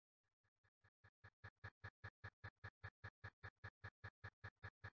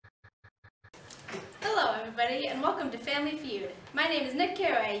everybody, and welcome to Family Feud. My name is Nick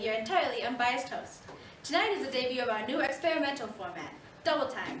Carraway, your entirely unbiased host. Tonight is the debut of our new experimental format, Double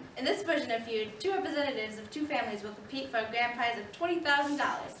Time. In this version of Feud, two representatives of two families will compete for a grand prize of $20,000.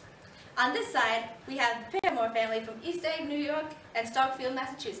 On this side, we have the Paramours family from East Egg, New York, and Stockfield,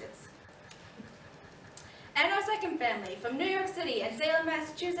 Massachusetts. And our second family from New York City and Salem,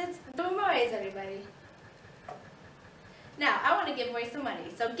 Massachusetts, the Paramours, everybody. Now, I want to give away some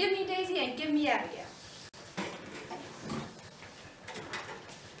money, so give me Daisy and give me Abigail.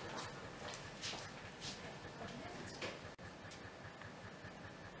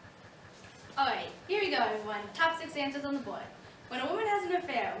 Alright, here we go everyone. Top 6 answers on the board. When a woman has an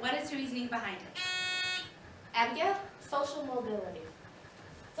affair, what is her reasoning behind it? Abigail? Social mobility.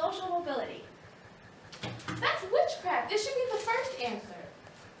 Social mobility. That's witchcraft. This should be the first answer.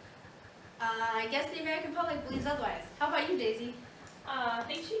 I guess the American public believes otherwise. How about you, Daisy? I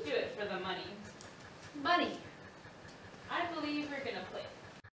think she'd do it for the money. Money. I believe we're gonna play.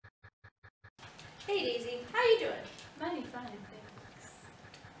 Hey, Daisy. How you doing? Money, fine, thanks.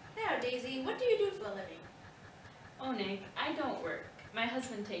 Now, Daisy, what do you do for a living? Oh, Nick, I don't work. My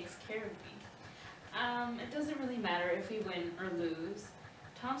husband takes care of me. It doesn't really matter if we win or lose.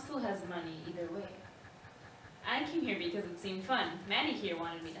 Tom still has money either way. I came here because it seemed fun. Mattie here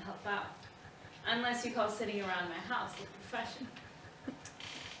wanted me to help out. Unless you call sitting around my house a profession.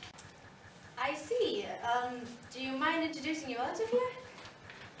 I see. Do you mind introducing your relative here?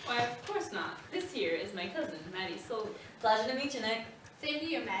 Why, of course not. This here is my cousin, Mattie Sol. Pleasure to meet you, Nick. Same to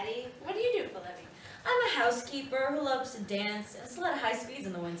you, Mattie. What do you do for a living? I'm a housekeeper who loves to dance and still at high speeds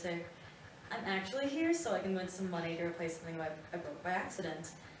in the winter. I'm actually here so I can win some money to replace something I broke by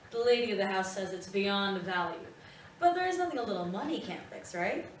accident. The lady of the house says it's beyond value. But there is nothing a little money can't fix,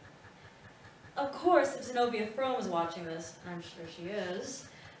 right? Of course, if Zenobia Throne was watching this, and I'm sure she is,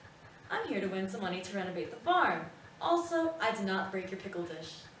 I'm here to win some money to renovate the farm. Also, I did not break your pickle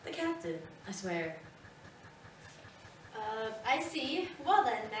dish. The cat did, I swear. I see. Well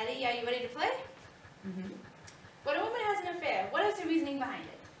then, Mattie, are you ready to play? Mm-hmm. When a woman has an affair, what is the reasoning behind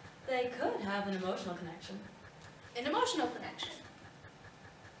it? They could have an emotional connection. An emotional connection.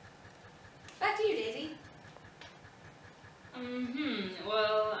 Back to you, Daisy.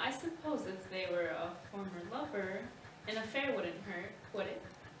 Well, I suppose if they were a former lover, an affair wouldn't hurt, would it?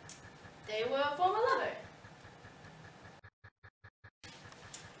 They were a former lover.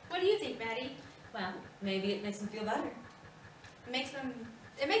 What do you think, Mattie? Well, maybe it makes them feel better. It makes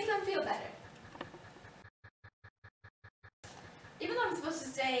them feel better. Even though I'm supposed to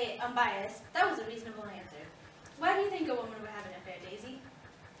say unbiased, that was a reasonable answer. Why do you think a woman would have an affair, Daisy?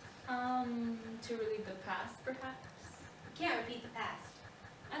 To relieve the past, perhaps? You can't repeat the past.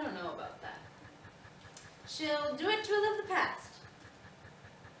 I don't know about that. She'll do it to relive the past.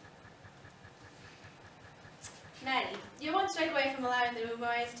 Mattie, you're one strike away from allowing the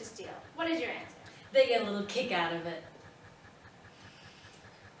Paramours to steal. What is your answer? They get a little kick out of it.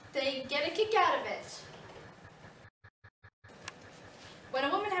 They get a kick out of it. When a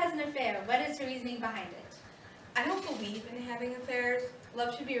woman has an affair, what is her reasoning behind it? I don't believe in having affairs.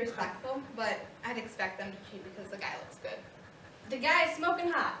 Love should be respectful, but I'd expect them to cheat because the guy looks good. The guy is smoking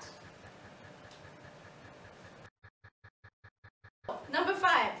hot. Number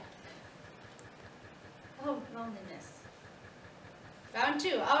 5. Oh, loneliness. Round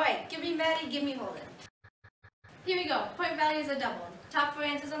 2. Alright, give me Mattie, give me Holden. Here we go. Point values are doubled. Top 4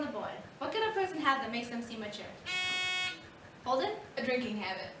 answers on the board. What can a person have that makes them seem mature? Holden? A drinking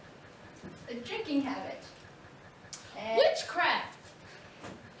habit. A drinking habit. And Witchcraft.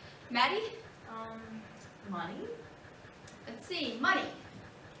 Mattie? Money? Let's see. Money.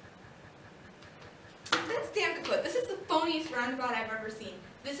 That's damn kaput. This is the phoniest roundabout I've ever seen.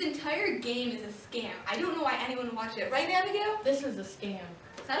 This entire game is a scam. I don't know why anyone would watch it. Right, Abigail? This is a scam.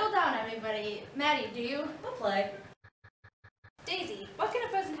 Settle down, everybody. Mattie, do you? We'll play. Daisy, what can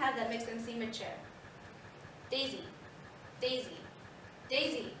a person have that makes them seem mature? Daisy. Daisy.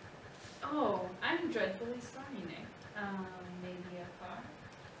 Daisy. Oh, I'm dreadfully sorry, Nick. Maybe a car?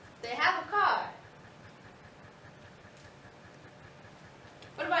 They have a car.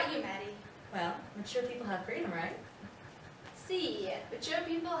 What about you, Mattie? Well, mature people have freedom, right? See, mature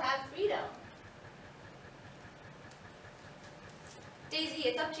people have freedom. Daisy,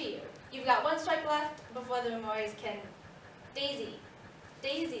 it's up to you. You've got 1 strike left before the Paramours can... Daisy.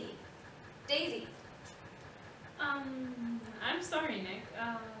 Daisy. Daisy. I'm sorry, Nick.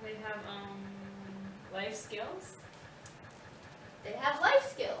 They have, life skills? They have life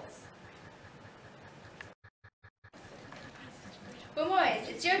skills. Paramours,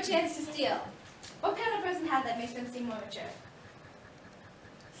 it's your chance to steal. What kind of person have that makes them seem more mature?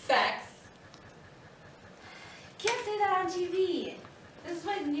 Sex. that on TV. This is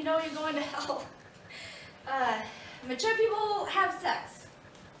when you know you're going to hell. Mature people have sex.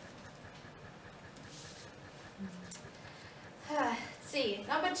 Let's see,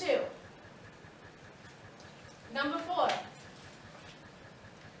 number 2. Number 4.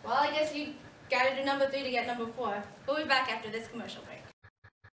 Well, I guess you gotta do number 3 to get number 4. We'll be back after this commercial break.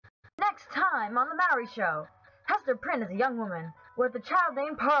 Next time on The Maury Show, Hester Prynne is a young woman with a child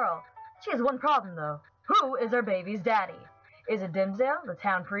named Pearl. She has one problem, though. Who is her baby's daddy? Is it Dimsdale, the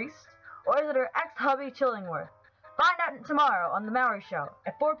town priest, or is it her ex-hubby Chillingworth? Find out tomorrow on The Maury Show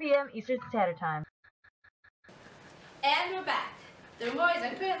at 4 p.m. Eastern Standard Time. And we're back. The Roys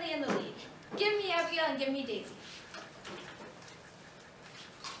are currently in the lead. Give me Abigail and give me Daisy.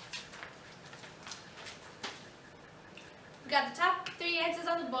 We got the top 3 answers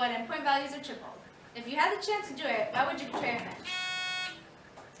on the board and point values are tripled. If you had the chance to do it, why would you betray a friend?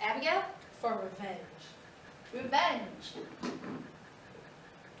 Abigail? For revenge. Revenge.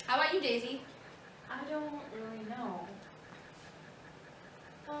 How about you, Daisy? I don't really know.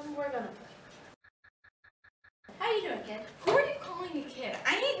 We're gonna play. How you doing, kid? Who are you calling a kid?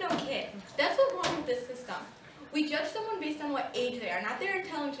 I ain't no kid. That's what's wrong with this system. We judge someone based on what age they are, not their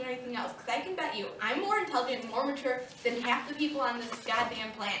intelligence or anything else. Because I can bet you, I'm more intelligent and more mature than half the people on this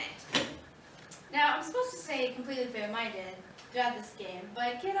goddamn planet. Now, I'm supposed to say completely fair-minded throughout this game,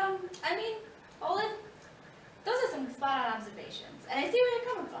 but kid, Holden, those are some spot-on observations, and I see where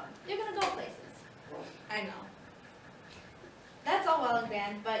you're coming from. You're gonna go places. I know. That's all well and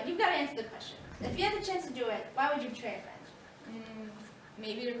grand, but you've got to answer the question. If you had the chance to do it, why would you betray a friend?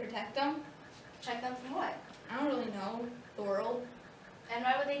 Maybe to protect them? Protect them from what? I don't really know. The world. And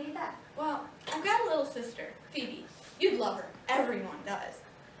why would they need that? Well, I've got a little sister, Phoebe. You'd love her. Everyone does.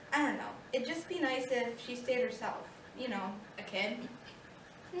 I don't know. It'd just be nice if she stayed herself. You know, a kid.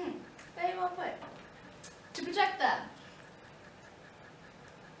 Very well put. To protect them.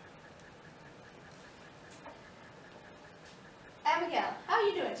 Abigail, how are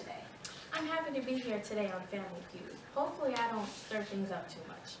you doing today? I'm happy to be here today on Family Feud. Hopefully I don't stir things up too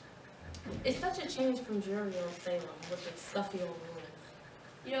much. It's such a change from jury old Salem with its stuffy old rules.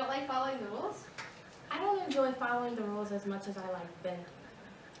 You don't like following the rules? I don't enjoy following the rules as much as I like bending.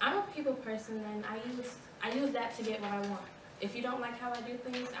 I'm a people person and I use that to get what I want. If you don't like how I do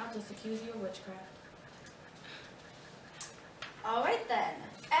things, I'll just accuse you of witchcraft. All right then.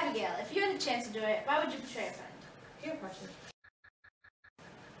 Abigail, if you had the chance to do it, why would you betray a friend? Peer pressure.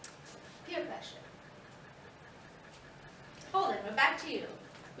 Peer pressure. Holden, we're back to you.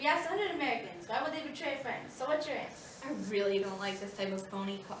 We asked 100 Americans, why would they betray a friend? So what's your answer? I really don't like this type of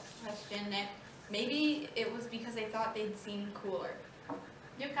phony question, Nick. Maybe it was because they thought they'd seem cooler.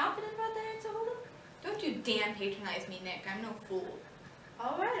 You're confident about that answer, Holden? Don't you damn patronize me, Nick. I'm no fool.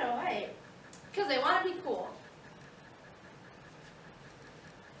 All right. Because they want to be cool.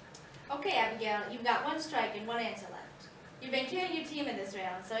 Okay, Abigail, you've got 1 strike and 1 answer left. You've been carrying your team in this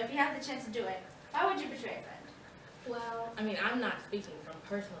round, so if you have the chance to do it, why would you betray a friend? Well, I'm not speaking from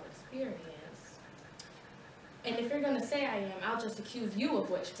personal experience. And if you're gonna say I am, I'll just accuse you of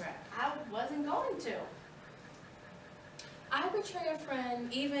witchcraft. I wasn't going to. I betray a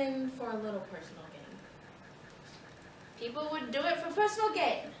friend even for a little personal gain. People would do it for personal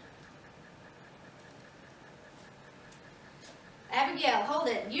gain. Abigail,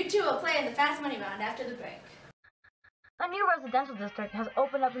 Holden, you two will play in the fast money round after the break. A new residential district has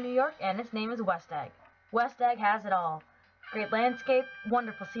opened up in New York, and its name is West Egg. West Egg has it all. Great landscape,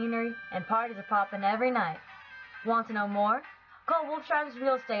 wonderful scenery, and parties are popping every night. Want to know more? Call Wolfshine's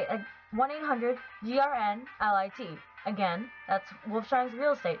Real Estate at 1-800-GRN-LIT. Again, that's Wolfshine's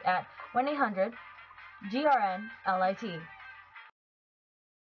Real Estate at 1-800-GRN-LIT.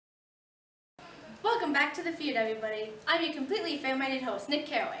 Welcome back to the Feud, everybody. I'm your completely fair-minded host, Nick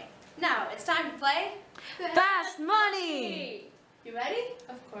Carraway. Now, it's time to play... Fast Money! You ready?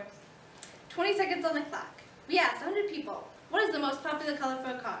 Of course. 20 seconds on the clock. We asked 100 people, what is the most popular color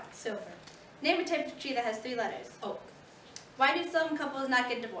for a car? Silver. Name a type of tree that has 3 letters. Oak. Why do some couples not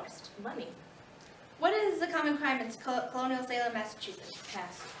get divorced? Money. What is the common crime in colonial Salem, Massachusetts?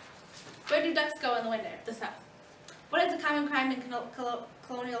 Pass. Where do ducks go in the winter? The South. What is the common crime in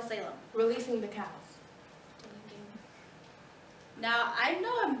colonial Salem? Releasing the cows. Now, I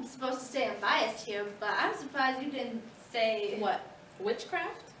know I'm supposed to say I'm biased here, but I'm surprised you didn't say... What?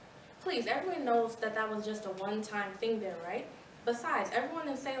 Witchcraft? Please, everyone knows that was just a one-time thing there, right? Besides, everyone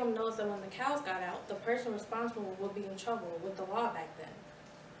in Salem knows that when the cows got out, the person responsible would be in trouble with the law back then.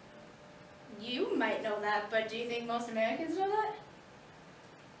 You might know that, but do you think most Americans know that?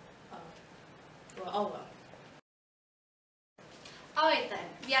 Well. Alright then,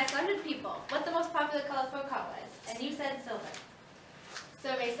 we asked 100 people what the most popular color for a car was, and you said silver.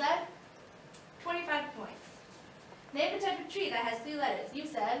 Survey said 25 points. Name a type of tree that has 3 letters. You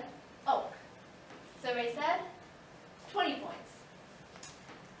said oak. Survey said 20 points.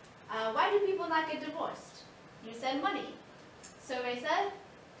 Why do people not get divorced? You said money. Survey said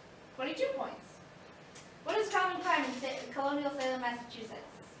 22 points. What is common crime in colonial Salem,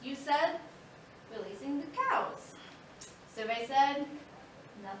 Massachusetts? You said releasing the cows. Survey said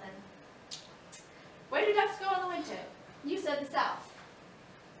nothing. Where do ducks go in the winter? You said the south.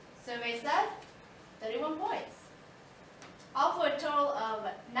 Survey said 31 points. All for a total of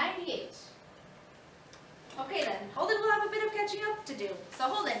 98. Okay then, Holden will have a bit of catching up to do. So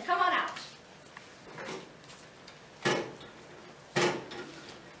Holden, come on out.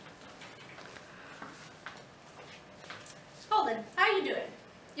 Holden, how are you doing?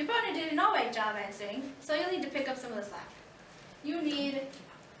 Your partner did an alright job answering, so you'll need to pick up some of the slack. You need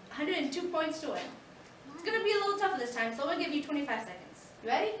 102 points to win. It's going to be a little tougher this time, so we'll give you 25 seconds. You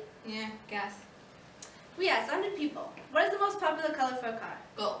ready? Yeah, guess. We asked 100 people, what is the most popular color for a car?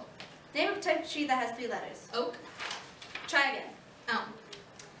 Gold. Name a type of tree that has 3 letters. Oak. Try again. Elm.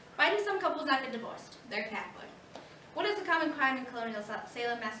 Why do some couples not get divorced? They're Catholic. What is a common crime in colonial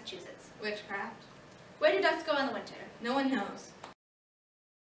Salem, Massachusetts? Witchcraft. Where do ducks go in the winter? No one knows.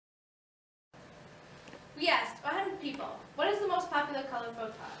 We asked 100 people, what is the most popular color for a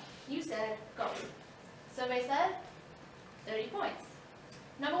car? You said gold. Survey said 30 points.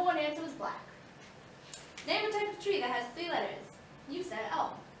 Number 1 answer was black. Name a type of tree that has 3 letters. You said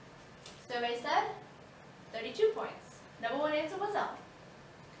elm. Survey said 32 points. Number 1 answer was elm.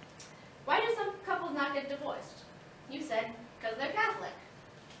 Why do some couples not get divorced? You said because they're Catholic.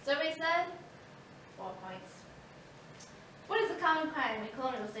 Survey said 4 points. What is a common crime in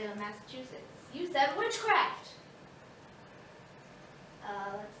colonial Salem, Massachusetts? You said witchcraft.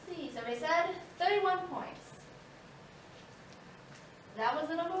 Let's see. Survey said 31 points. That was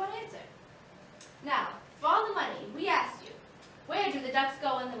the number 1 answer. Now, for all the money, we asked you, where do the ducks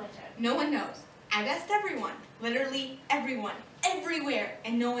go in the winter? No one knows. I've asked everyone. Literally everyone. Everywhere.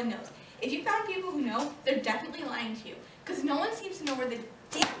 And no one knows. If you found people who know, they're definitely lying to you. Because no one seems to know where the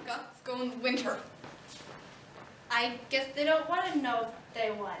damn ducks go in the winter. I guess they don't want to know if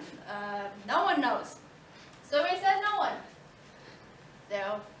they won. No one knows. Survey said no one.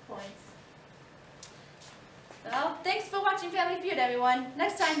 0 points. Well, thanks for watching Family Feud, everyone.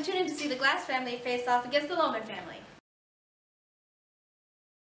 Next time, tune in to see the Glass family face off against the Lohman family.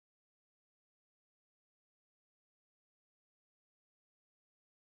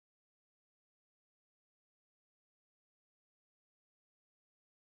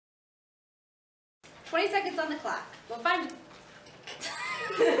 "20 seconds on the clock. We'll find..."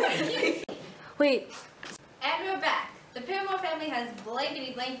 Wait, And we're back. The Paramours family has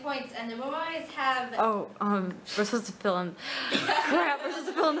blankety blank points, and the Morais have... we're supposed to fill in. Crap, we're supposed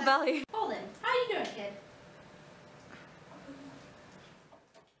to fill in the valley. Holden, how are you doing, kid?